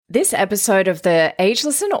This episode of the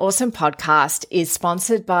Ageless and Awesome podcast is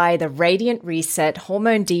sponsored by the Radiant Reset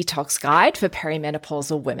Hormone Detox Guide for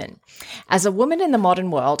Perimenopausal Women. As a woman in the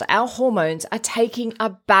modern world, our hormones are taking a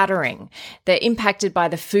battering. They're impacted by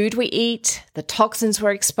the food we eat, the toxins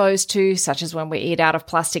we're exposed to, such as when we eat out of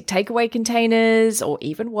plastic takeaway containers, or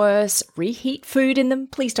even worse, reheat food in them.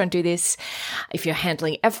 Please don't do this. If you're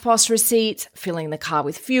handling EFTPOS receipts, filling the car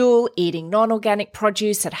with fuel, eating non-organic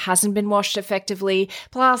produce that hasn't been washed effectively,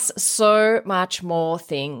 plus so much more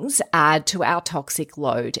things add to our toxic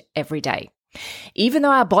load every day. Even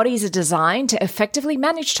though our bodies are designed to effectively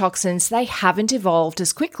manage toxins, they haven't evolved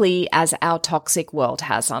as quickly as our toxic world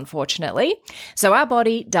has, unfortunately. So our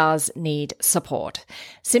body does need support.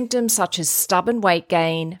 Symptoms such as stubborn weight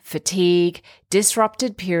gain, fatigue,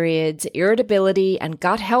 disrupted periods, irritability, and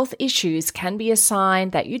gut health issues can be a sign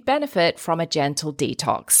that you'd benefit from a gentle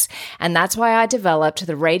detox. And that's why I developed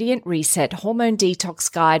the Radiant Reset Hormone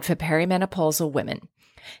Detox Guide for Perimenopausal Women.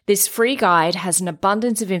 This free guide has an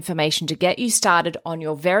abundance of information to get you started on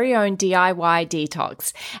your very own DIY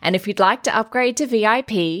detox. And if you'd like to upgrade to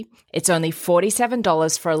VIP, it's only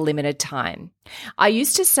 $47 for a limited time. I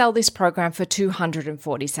used to sell this program for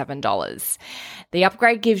 $247. The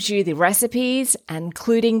upgrade gives you the recipes,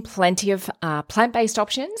 including plenty of plant-based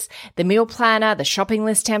options, the meal planner, the shopping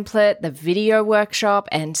list template, the video workshop,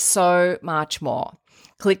 and so much more.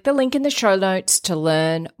 Click the link in the show notes to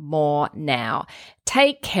learn more now.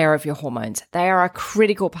 Take care of your hormones. They are a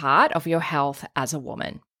critical part of your health as a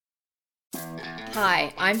woman.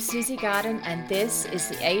 Hi, I'm Susie Garden, and this is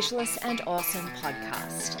the Ageless and Awesome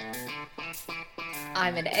podcast.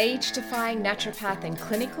 I'm an age-defying naturopath and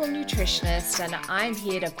clinical nutritionist, and I'm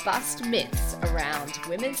here to bust myths around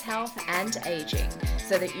women's health and aging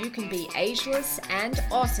so that you can be ageless and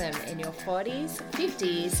awesome in your 40s,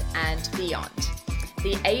 50s, and beyond.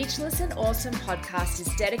 The Ageless and Awesome podcast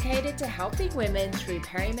is dedicated to helping women through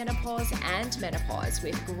perimenopause and menopause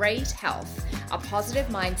with great health, a positive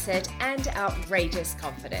mindset, and outrageous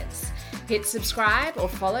confidence. Hit subscribe or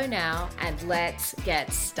follow now, and let's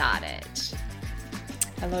get started.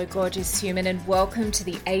 Hello, gorgeous human, and welcome to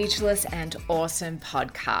the Ageless and Awesome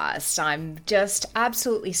podcast. I'm just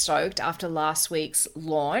absolutely stoked after last week's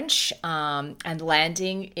launch and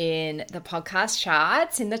landing in the podcast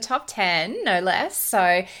charts in the top 10, no less.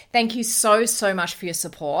 So thank you so much for your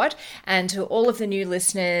support. And to all of the new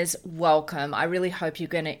listeners, welcome. I really hope you're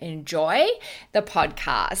going to enjoy the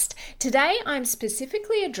podcast. Today, I'm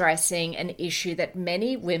specifically addressing an issue that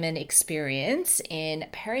many women experience in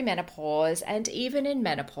perimenopause and even in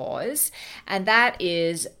menopause, and that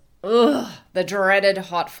is the dreaded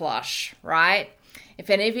hot flush, right? If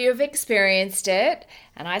any of you have experienced it,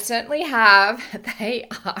 and I certainly have, they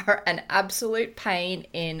are an absolute pain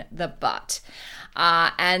in the butt.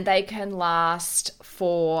 And they can last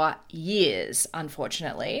for years,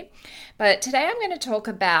 unfortunately. But today I'm going to talk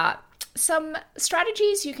about some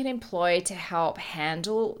strategies you can employ to help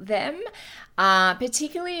handle them,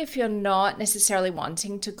 particularly if you're not necessarily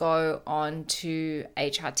wanting to go on to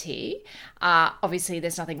HRT. Obviously,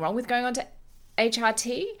 there's nothing wrong with going on to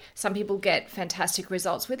HRT. Some people get fantastic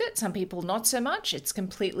results with it. Some people not so much. It's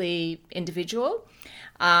completely individual.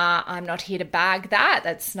 I'm not here to bag that.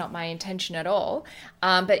 That's not my intention at all.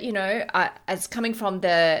 But, you know, as coming from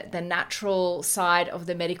the natural side of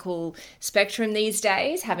the medical spectrum these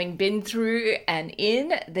days, having been through and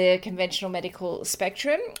in the conventional medical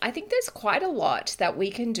spectrum, I think there's quite a lot that we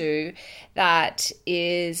can do that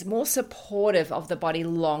is more supportive of the body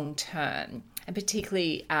long term, and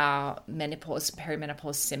particularly our menopause,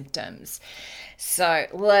 perimenopause symptoms. So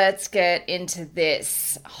let's get into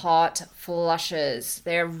this. Hot flushes.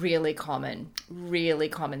 They're really common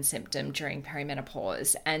symptom during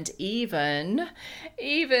perimenopause and even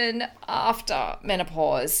after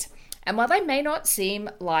menopause. And while they may not seem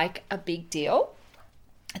like a big deal,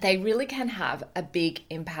 they really can have a big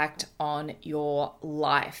impact on your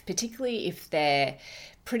life, particularly if they're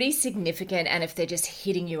pretty significant and if they're just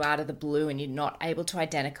hitting you out of the blue and you're not able to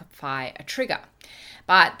identify a trigger.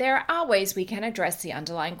 But there are ways we can address the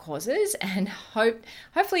underlying causes and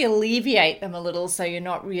hopefully alleviate them a little so you're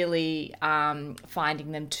not really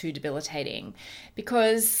finding them too debilitating.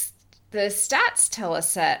 Because the stats tell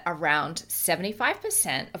us that around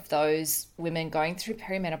 75% of those women going through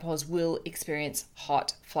perimenopause will experience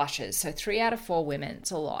hot flushes. So 3 out of 4 women,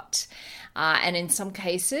 it's a lot. And in some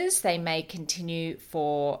cases, they may continue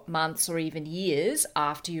for months or even years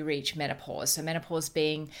after you reach menopause. So menopause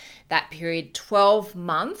being that period 12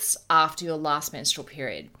 months after your last menstrual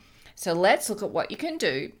period. So let's look at what you can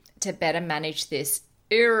do to better manage this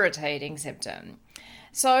irritating symptom.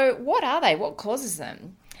 So what are they? What causes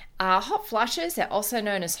them? Hot flushes, they're also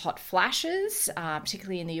known as hot flashes,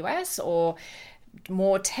 particularly in the US, or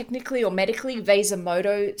more technically or medically,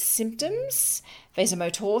 vasomotor symptoms, I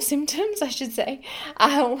should say.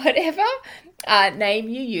 Whatever name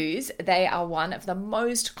you use, they are one of the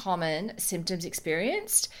most common symptoms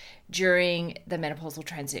experienced during the menopausal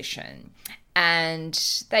transition. And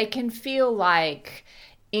they can feel like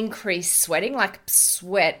increased sweating, like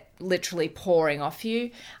sweat literally pouring off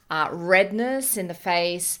you, redness in the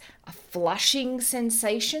face, a flushing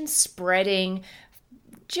sensation spreading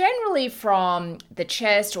generally from the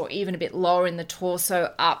chest or even a bit lower in the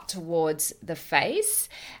torso up towards the face.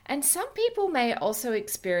 And some people may also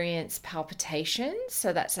experience palpitations,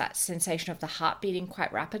 so that's that sensation of the heart beating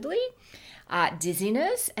quite rapidly,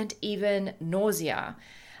 dizziness, and even nausea.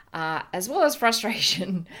 As well as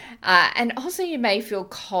frustration. And also you may feel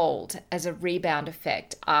cold as a rebound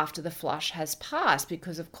effect after the flush has passed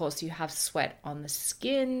because, of course, you have sweat on the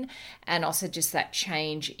skin and also just that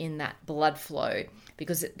change in that blood flow.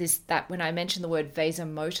 Because when I mentioned the word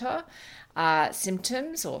vasomotor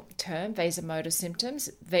symptoms or term vasomotor symptoms,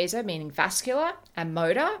 vaso meaning vascular and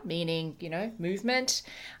motor meaning, movement,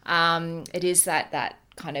 it is that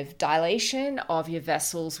kind of dilation of your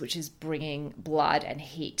vessels, which is bringing blood and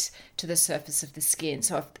heat to the surface of the skin.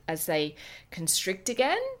 So as they constrict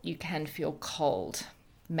again, you can feel cold,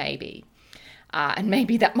 maybe. And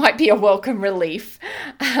maybe that might be a welcome relief.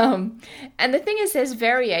 And the thing is, there's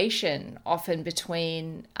variation often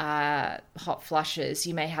between hot flushes.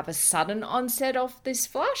 You may have a sudden onset of this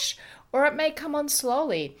flush, or it may come on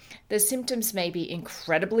slowly. The symptoms may be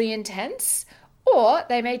incredibly intense, or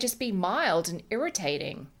they may just be mild and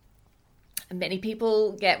irritating. Many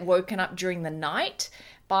people get woken up during the night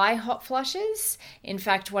by hot flushes. In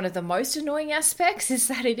fact, one of the most annoying aspects is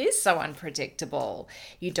that it is so unpredictable.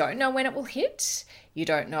 You don't know when it will hit. You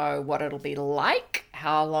don't know what it'll be like,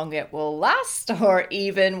 how long it will last, or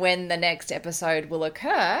even when the next episode will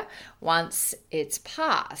occur once it's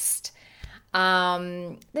passed.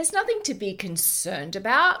 There's nothing to be concerned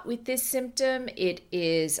about with this symptom. It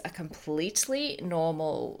is a completely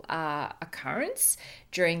normal occurrence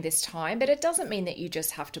during this time, but it doesn't mean that you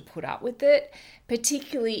just have to put up with it,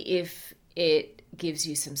 particularly if it gives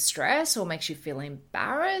you some stress or makes you feel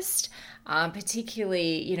embarrassed,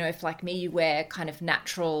 particularly, if like me, you wear kind of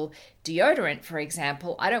natural deodorant, for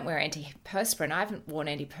example. I don't wear antiperspirant. I haven't worn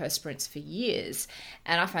antiperspirants for years,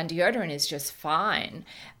 and I find deodorant is just fine.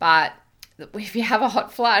 But if you have a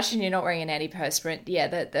hot flush and you're not wearing an antiperspirant,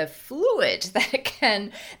 the fluid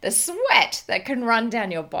the sweat that can run down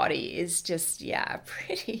your body is just,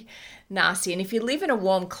 pretty nasty. And if you live in a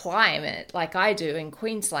warm climate like I do in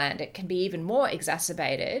Queensland, it can be even more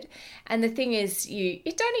exacerbated. And the thing is, you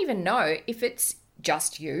don't even know if it's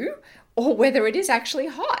just you or whether it is actually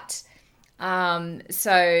hot.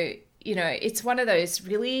 So, it's one of those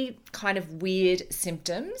really kind of weird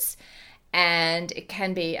symptoms. And it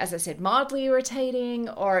can be, as I said, mildly irritating,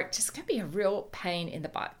 or it just can be a real pain in the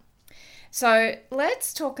butt. So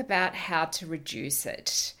let's talk about how to reduce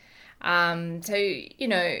it.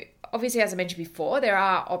 Obviously, as I mentioned before, there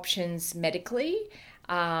are options medically,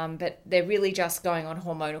 but they're really just going on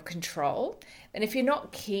hormonal control. And if you're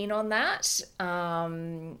not keen on that,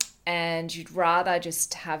 and you'd rather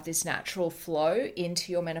just have this natural flow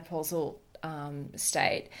into your menopausal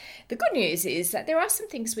state. The good news is that there are some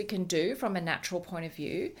things we can do from a natural point of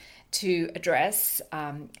view to address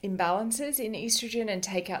imbalances in estrogen and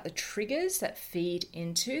take out the triggers that feed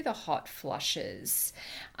into the hot flushes.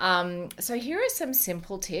 So here are some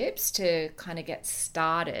simple tips to kind of get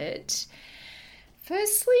started.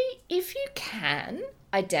 Firstly, if you can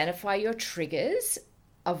identify your triggers,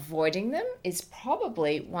 avoiding them is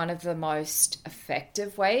probably one of the most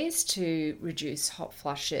effective ways to reduce hot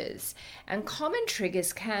flushes. And common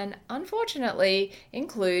triggers can, unfortunately,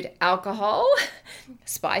 include alcohol,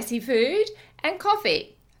 spicy food, and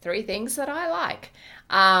coffee. 3 things that I like.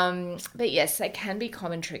 But yes, they can be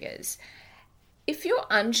common triggers. If you're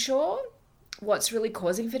unsure what's really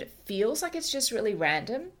causing it, it feels like it's just really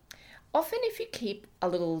random. Often if you keep a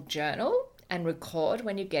little journal and record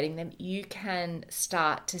when you're getting them, you can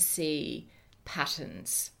start to see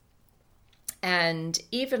patterns. And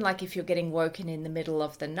even like if you're getting woken in the middle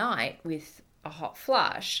of the night with a hot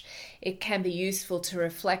flush, it can be useful to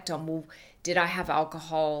reflect on, well, did I have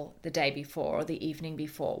alcohol the day before or the evening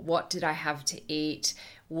before? What did I have to eat?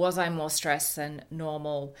 Was I more stressed than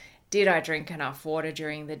normal? Did I drink enough water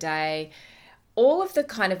during the day? All of the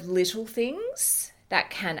kind of little things that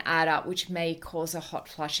can add up, which may cause a hot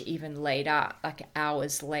flush even later, like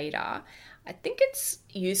hours later. I think it's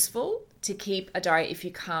useful to keep a diary if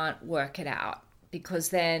you can't work it out, because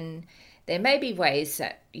then there may be ways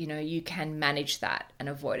that, you can manage that and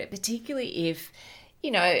avoid it, particularly if,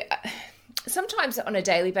 sometimes on a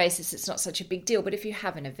daily basis, it's not such a big deal. But if you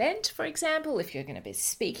have an event, for example, if you're going to be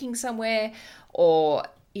speaking somewhere, or,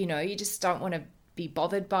 you just don't want to be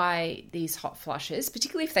bothered by these hot flushes,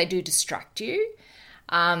 particularly if they do distract you,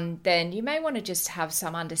 then you may want to just have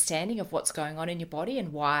some understanding of what's going on in your body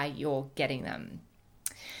and why you're getting them.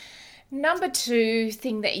 Number 2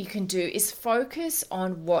 thing that you can do is focus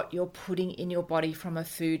on what you're putting in your body from a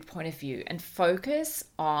food point of view, and focus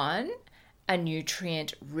on a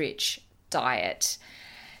nutrient-rich diet.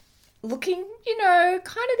 Looking, kind of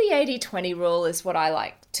the 80-20 rule is what I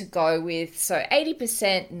like to go with. So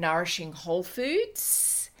 80% nourishing whole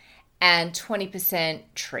foods and 20%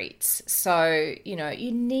 treats. So,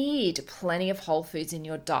 you need plenty of whole foods in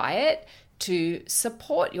your diet to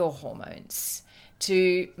support your hormones,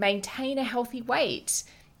 to maintain a healthy weight,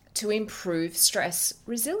 to improve stress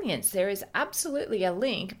resilience. There is absolutely a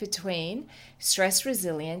link between stress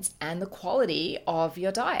resilience and the quality of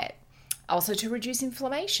your diet. Also to reduce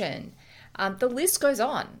inflammation. The list goes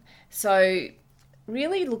on. So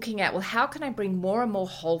really looking at, how can I bring more and more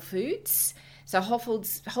whole foods? So whole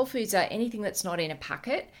foods are anything that's not in a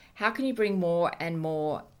packet. How can you bring more and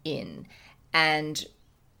more in? And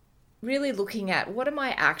really looking at, what am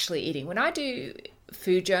I actually eating? When I do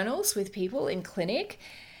food journals with people in clinic,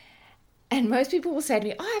 and most people will say to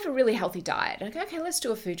me, I have a really healthy diet. And I go, okay, let's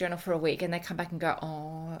do a food journal for a week. And they come back and go,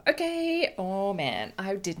 oh man,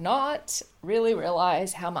 I did not really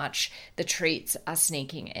realize how much the treats are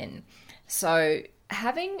sneaking in. So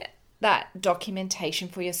having that documentation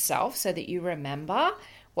for yourself so that you remember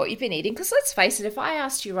what you've been eating. Because let's face it, if I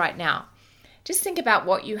asked you right now, just think about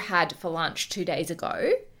what you had for lunch 2 days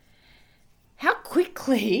ago, how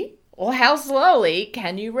quickly or how slowly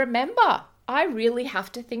can you remember? I really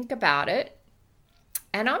have to think about it.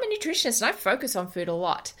 And I'm a nutritionist and I focus on food a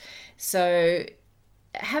lot. So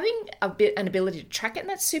having an ability to track it, and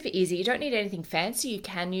that's super easy. You don't need anything fancy. You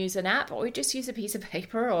can use an app, or just use a piece of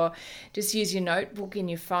paper, or just use your notebook in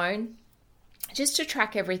your phone, just to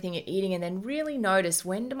track everything you're eating, and then really notice,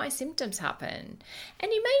 when do my symptoms happen?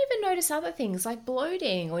 And you may even notice other things like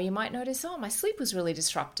bloating, or you might notice, my sleep was really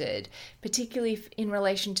disrupted, particularly in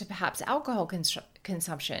relation to perhaps alcohol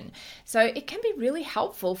consumption. So it can be really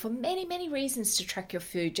helpful for many, many reasons to track your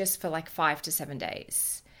food just for like 5 to 7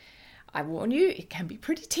 days. I warn you, it can be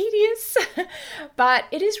pretty tedious, but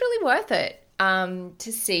it is really worth it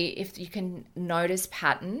to see if you can notice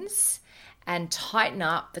patterns and tighten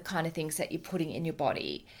up the kind of things that you're putting in your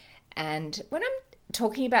body. And when I'm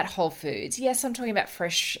talking about whole foods, yes, I'm talking about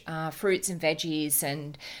fresh fruits and veggies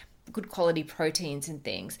and good quality proteins and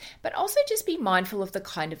things, but also just be mindful of the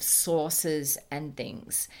kind of sauces and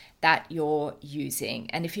things that you're using.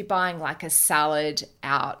 And if you're buying like a salad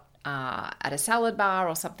out at a salad bar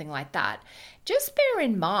or something like that, just bear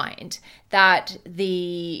in mind that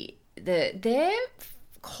their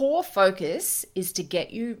core focus is to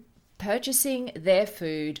get you purchasing their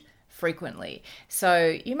food frequently.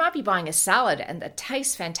 So you might be buying a salad and it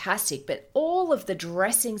tastes fantastic, but all of the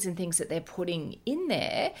dressings and things that they're putting in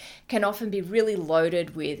there can often be really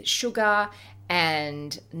loaded with sugar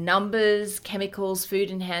and numbers, chemicals, food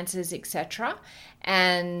enhancers, etc.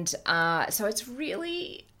 And so it's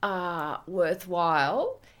really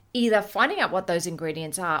worthwhile either finding out what those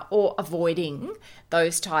ingredients are or avoiding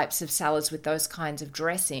those types of salads with those kinds of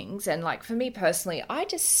dressings. And like for me personally, I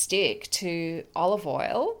just stick to olive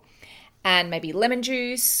oil and maybe lemon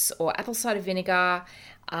juice or apple cider vinegar.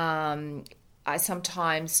 I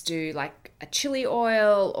sometimes do like a chili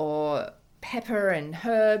oil or pepper and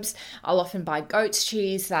herbs. I'll often buy goat's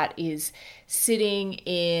cheese that is sitting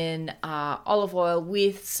in olive oil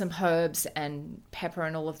with some herbs and pepper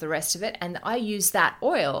and all of the rest of it. And I use that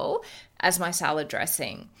oil as my salad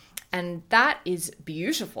dressing. And that is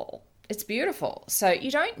beautiful. It's beautiful. So you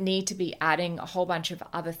don't need to be adding a whole bunch of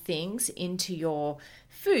other things into your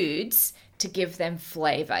foods to give them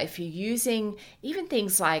flavor. If you're using even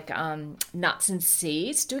things like nuts and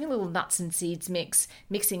seeds, doing a little nuts and seeds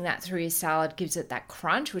mixing that through your salad gives it that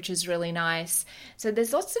crunch, which is really nice. So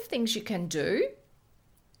there's lots of things you can do.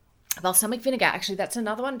 Balsamic vinegar, actually, that's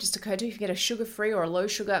another one just occurred to me. If you get a sugar-free or a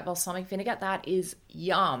low-sugar balsamic vinegar, that is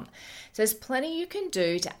yum. So there's plenty you can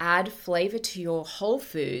do to add flavor to your whole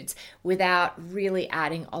foods without really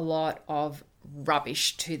adding a lot of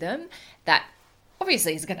rubbish to them that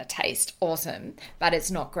obviously is going to taste awesome, but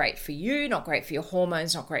it's not great for you, not great for your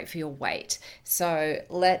hormones, not great for your weight. So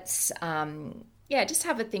let's just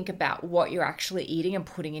have a think about what you're actually eating and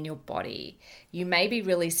putting in your body. You may be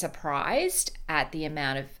really surprised at the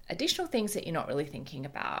amount of additional things that you're not really thinking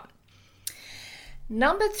about.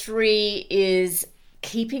 Number 3 is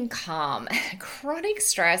keeping calm. Chronic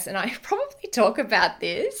stress, and I probably talk about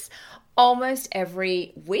this almost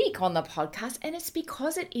every week on the podcast, and it's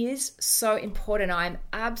because it is so important. I'm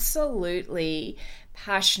absolutely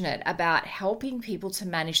passionate about helping people to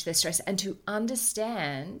manage their stress and to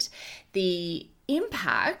understand the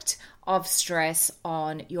impact of stress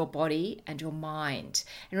on your body and your mind.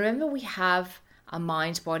 And remember, we have a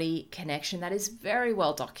mind-body connection that is very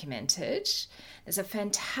well documented. There's a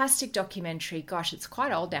fantastic documentary, gosh, it's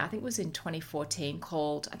quite old now, I think it was in 2014,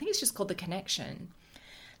 I think it's just called The Connection.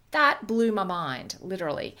 That blew my mind,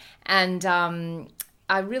 literally. And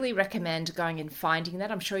I really recommend going and finding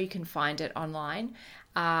that. I'm sure you can find it online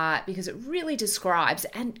because it really describes,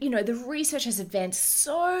 and the research has advanced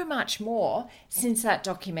so much more since that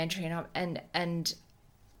documentary. And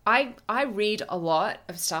I read a lot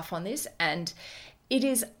of stuff on this, and it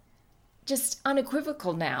is just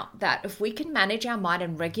unequivocal now that if we can manage our mind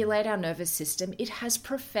and regulate our nervous system, it has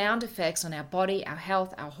profound effects on our body, our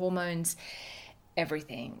health, our hormones,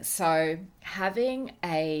 everything. So having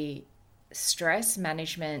a stress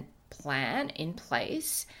management plan in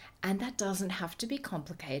place, and that doesn't have to be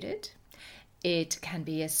complicated. It can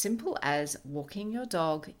be as simple as walking your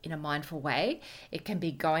dog in a mindful way. It can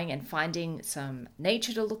be going and finding some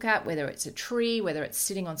nature to look at, whether it's a tree, whether it's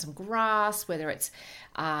sitting on some grass, whether it's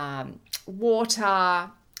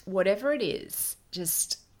water, whatever it is.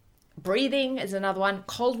 Just breathing is another one.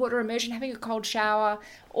 Cold water immersion, having a cold shower.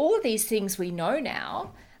 All of these things we know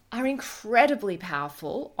now are incredibly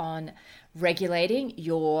powerful on regulating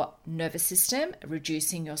your nervous system,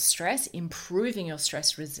 reducing your stress, improving your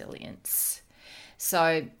stress resilience.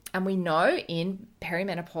 So, and we know in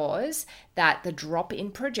perimenopause that the drop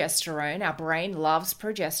in progesterone, our brain loves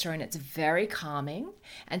progesterone, it's very calming.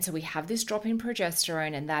 And so we have this drop in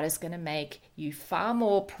progesterone, and that is going to make you far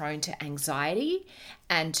more prone to anxiety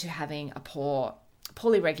and to having a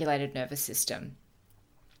poorly regulated nervous system.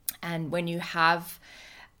 And when you have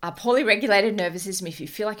a poorly regulated nervous system, if you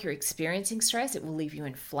feel like you're experiencing stress, it will leave you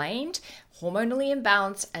inflamed, hormonally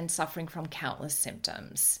imbalanced, and suffering from countless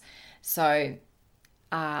symptoms. So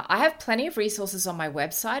I have plenty of resources on my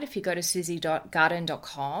website. If you go to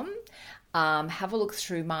suzygarden.com, have a look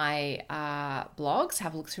through my blogs,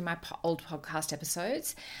 have a look through my old podcast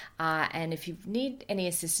episodes. And if you need any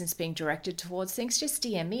assistance being directed towards things, just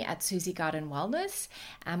DM me at Suzy Garden Wellness.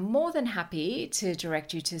 I'm more than happy to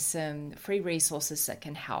direct you to some free resources that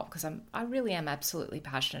can help, because I really am absolutely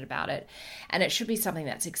passionate about it. And it should be something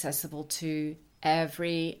that's accessible to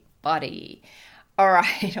everybody. All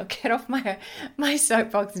right, I'll get off my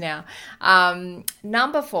soapbox now.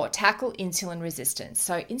 Number 4, tackle insulin resistance.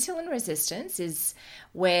 So insulin resistance is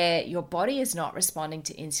where your body is not responding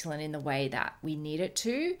to insulin in the way that we need it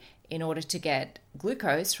to in order to get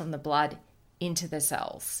glucose from the blood into the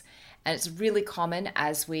cells. And it's really common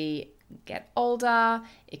as we get older.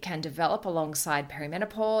 It can develop alongside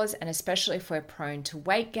perimenopause, and especially if we're prone to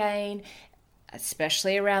weight gain,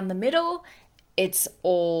 especially around the middle, it's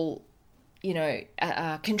all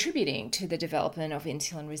contributing to the development of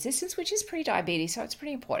insulin resistance, which is prediabetes, so it's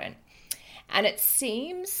pretty important. And it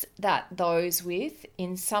seems that those with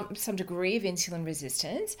some degree of insulin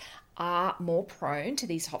resistance are more prone to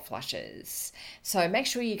these hot flushes. So make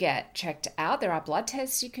sure you get checked out. There are blood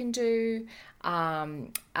tests you can do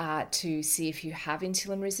to see if you have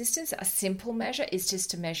insulin resistance. A simple measure is just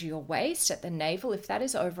to measure your waist at the navel. If that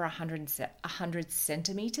is over 100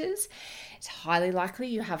 centimeters, it's highly likely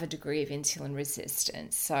you have a degree of insulin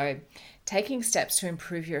resistance. So taking steps to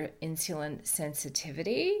improve your insulin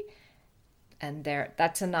sensitivity, and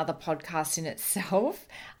that's another podcast in itself.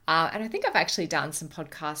 And I think I've actually done some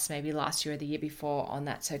podcasts maybe last year or the year before on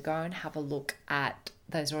that. So go and have a look at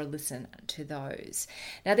those or listen to those.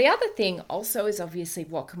 Now, the other thing also is obviously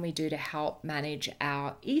what can we do to help manage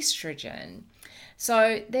our estrogen?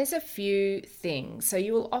 So there's a few things. So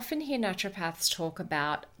you will often hear naturopaths talk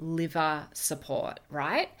about liver support,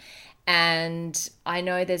 right? And I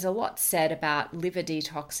know there's a lot said about liver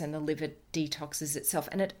detox and the liver detoxes itself,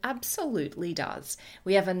 and it absolutely does.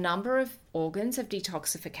 We have a number of organs of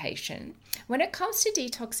detoxification. When it comes to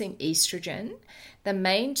detoxing estrogen, the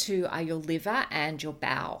main two are your liver and your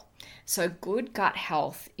bowel. So good gut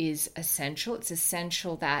health is essential. It's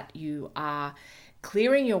essential that you are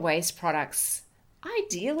clearing your waste products,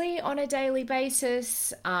 ideally on a daily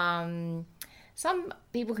basis. Some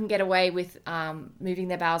people can get away with moving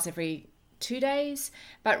their bowels every 2 days,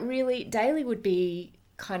 but really daily would be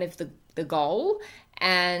kind of the goal.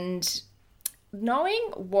 And knowing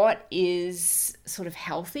what is sort of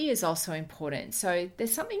healthy is also important. So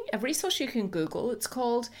there's a resource you can Google. It's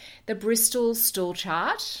called the Bristol Stool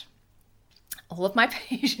Chart, All of my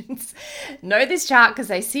patients know this chart because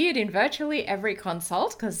they see it in virtually every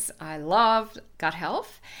consult because I love gut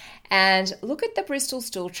health. And look at the Bristol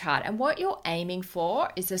stool chart, and what you're aiming for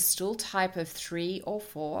is a stool type of 3 or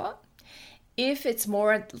 4. If it's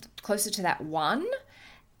more closer to that 1,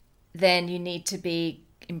 then you need to be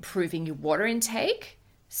improving your water intake.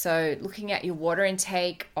 So looking at your water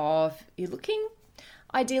intake you're looking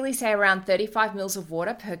ideally say around 35 mils of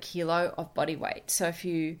water per kilo of body weight. So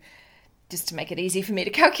just to make it easy for me to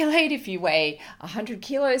calculate, if you weigh 100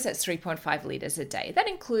 kilos, that's 3.5 liters a day. That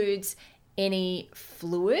includes any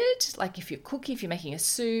fluid, like if you're cooking, if you're making a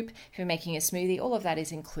soup, if you're making a smoothie, all of that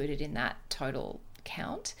is included in that total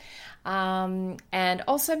count. And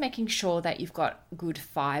also making sure that you've got good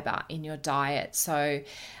fiber in your diet. So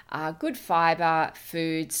good fiber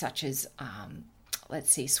foods such as,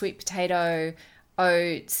 sweet potato,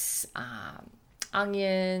 oats,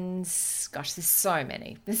 onions. Gosh, there's so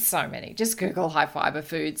many. Just Google high fiber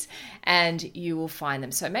foods and you will find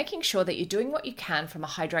them. So making sure that you're doing what you can from a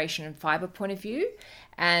hydration and fiber point of view.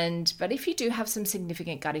 But if you do have some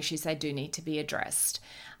significant gut issues, they do need to be addressed.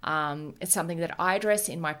 It's something that I address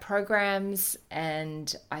in my programs,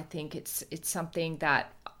 and I think it's something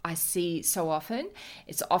that I see so often.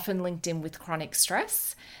 It's often linked in with chronic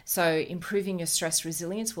stress. So improving your stress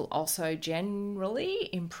resilience will also generally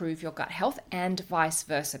improve your gut health, and vice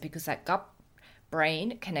versa, because that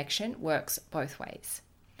gut-brain connection works both ways.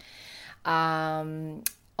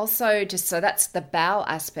 Also, just so that's the bowel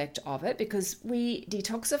aspect of it, because we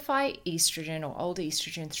detoxify estrogen or old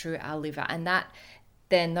estrogen through our liver, and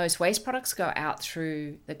then those waste products go out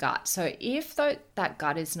through the gut. So if that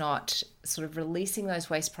gut is not sort of releasing those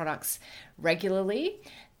waste products regularly,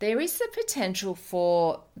 there is the potential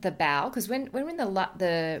for the bowel, because when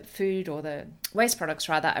the food or the waste products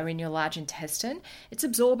rather are in your large intestine, it's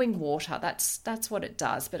absorbing water. That's what it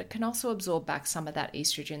does, but it can also absorb back some of that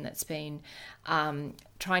estrogen that's been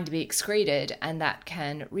trying to be excreted, and that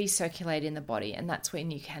can recirculate in the body, and that's when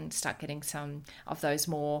you can start getting some of those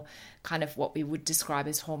more kind of what we would describe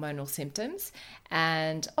as hormonal symptoms.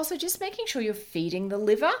 And also just making sure you're feeding the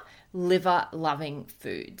liver-loving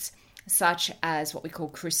foods, such as what we call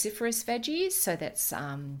cruciferous veggies. So that's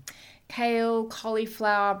kale,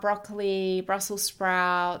 cauliflower, broccoli, Brussels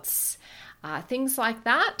sprouts, things like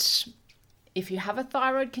that. If you have a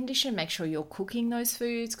thyroid condition, make sure you're cooking those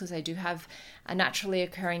foods, because they do have a naturally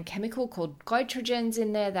occurring chemical called goitrogens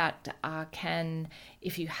in there that can,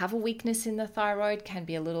 if you have a weakness in the thyroid, can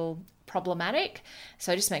be a little problematic.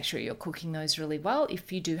 So just make sure you're cooking those really well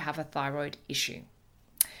if you do have a thyroid issue.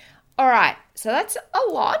 All right, so that's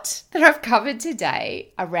a lot that I've covered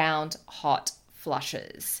today around hot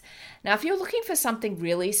flushes. Now, if you're looking for something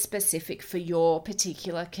really specific for your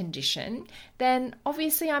particular condition, then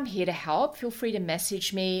obviously I'm here to help. Feel free to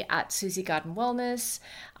message me at Susie Garden Wellness.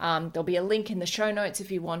 There'll be a link in the show notes if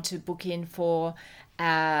you want to book in for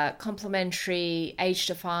a complimentary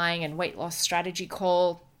age-defying and weight loss strategy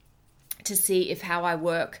call to see if how I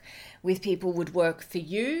work with people would work for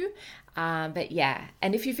you. But yeah,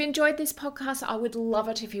 and if you've enjoyed this podcast, I would love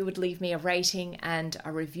it if you would leave me a rating and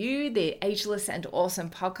a review. The Ageless and Awesome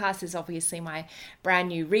podcast is obviously my brand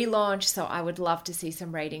new relaunch, so I would love to see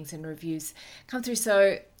some ratings and reviews come through,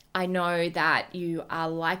 so I know that you are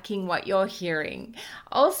liking what you're hearing.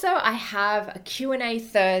 Also, I have a Q&A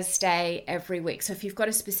Thursday every week, so if you've got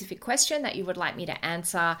a specific question that you would like me to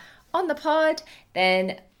answer on the pod,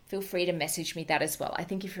 then feel free to message me that as well. I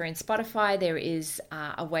think if you're in Spotify, there is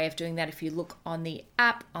a way of doing that. If you look on the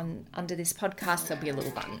app under this podcast, there'll be a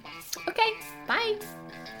little button. Okay, bye.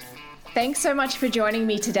 Thanks so much for joining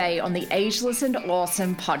me today on the Ageless and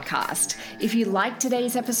Awesome podcast. If you liked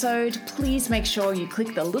today's episode, please make sure you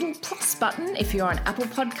click the little plus button if you're on Apple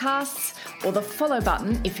Podcasts, or the follow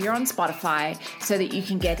button if you're on Spotify, so that you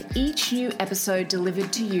can get each new episode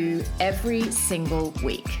delivered to you every single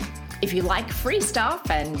week. If you like free stuff,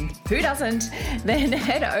 and who doesn't, then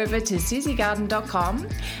head over to susiegarden.com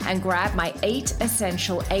and grab my 8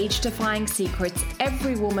 essential age-defying secrets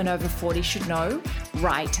every woman over 40 should know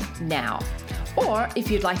right now. Or if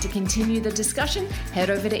you'd like to continue the discussion, head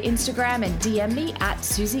over to Instagram and DM me at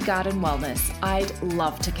Susie Garden Wellness. I'd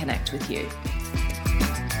love to connect with you.